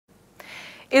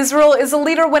Israel is a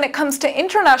leader when it comes to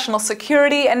international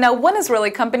security, and now one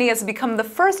Israeli company has become the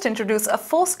first to introduce a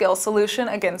full-scale solution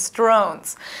against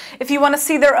drones. If you want to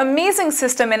see their amazing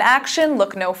system in action,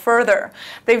 look no further.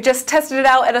 They've just tested it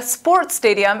out at a sports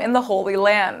stadium in the Holy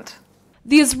Land.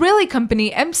 The Israeli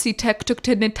company MC Tech took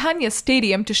to Netanya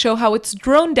Stadium to show how its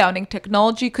drone downing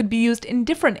technology could be used in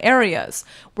different areas,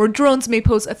 where drones may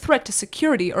pose a threat to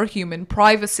security or human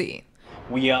privacy.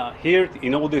 We are here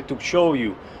in order to show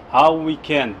you how we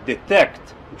can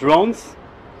detect drones,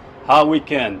 how we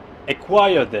can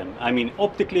acquire them,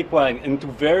 optically acquire, and to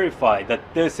verify that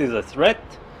this is a threat,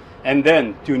 and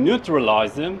then to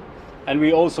neutralize them, and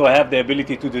we also have the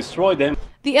ability to destroy them.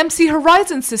 The MC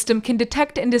Horizon system can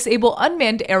detect and disable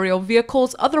unmanned aerial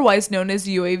vehicles, otherwise known as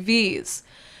UAVs.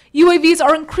 UAVs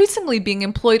are increasingly being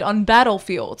employed on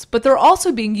battlefields, but they're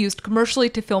also being used commercially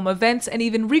to film events and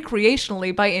even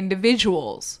recreationally by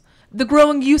individuals. The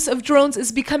growing use of drones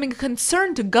is becoming a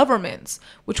concern to governments,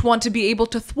 which want to be able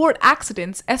to thwart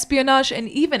accidents, espionage, and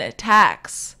even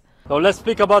attacks. So let's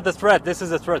speak about the threat. This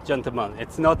is a threat, gentlemen.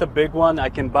 It's not a big one. I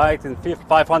can buy it in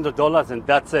 $500 and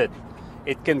that's it.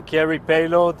 It can carry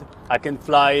payload. I can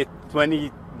fly it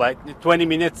 20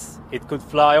 minutes. It could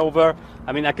fly over.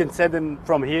 I can send them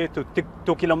from here to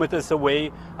 2 kilometers away.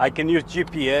 I can use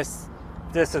GPS.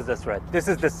 This is the threat. This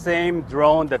is the same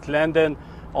drone that landed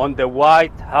on the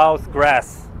White House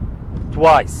grass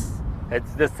twice.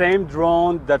 It's the same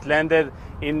drone that landed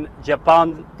in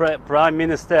Japan Prime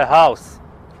Minister house.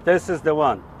 This is the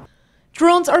one.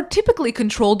 Drones are typically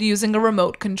controlled using a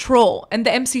remote control, and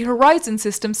the MC Horizon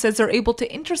system says they're able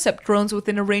to intercept drones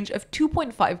within a range of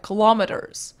 2.5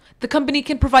 kilometers. The company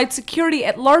can provide security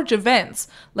at large events,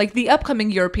 like the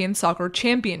upcoming European Soccer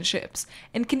Championships,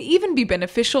 and can even be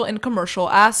beneficial in commercial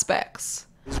aspects.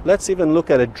 Let's even look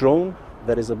at a drone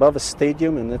that is above a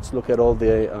stadium, and let's look at all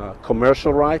the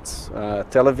commercial rights,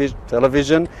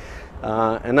 television,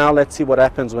 and now let's see what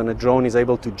happens when a drone is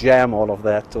able to jam all of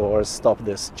that or stop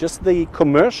this. Just the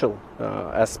commercial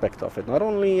aspect of it, not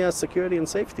only security and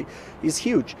safety, is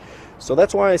huge. So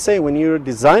that's why I say, when you're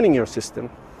designing your system,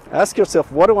 ask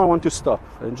yourself, what do I want to stop?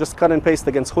 And just cut and paste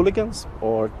against hooligans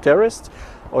or terrorists?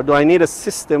 Or do I need a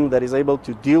system that is able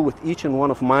to deal with each and one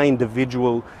of my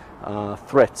individual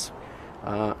threats?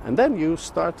 And then you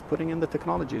start putting in the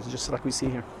technologies, just like we see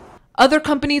here. Other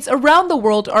companies around the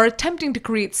world are attempting to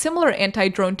create similar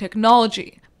anti-drone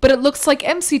technology, but it looks like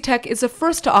MC Tech is the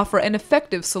first to offer an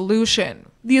effective solution.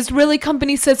 The Israeli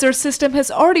company says their system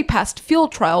has already passed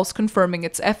field trials confirming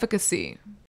its efficacy.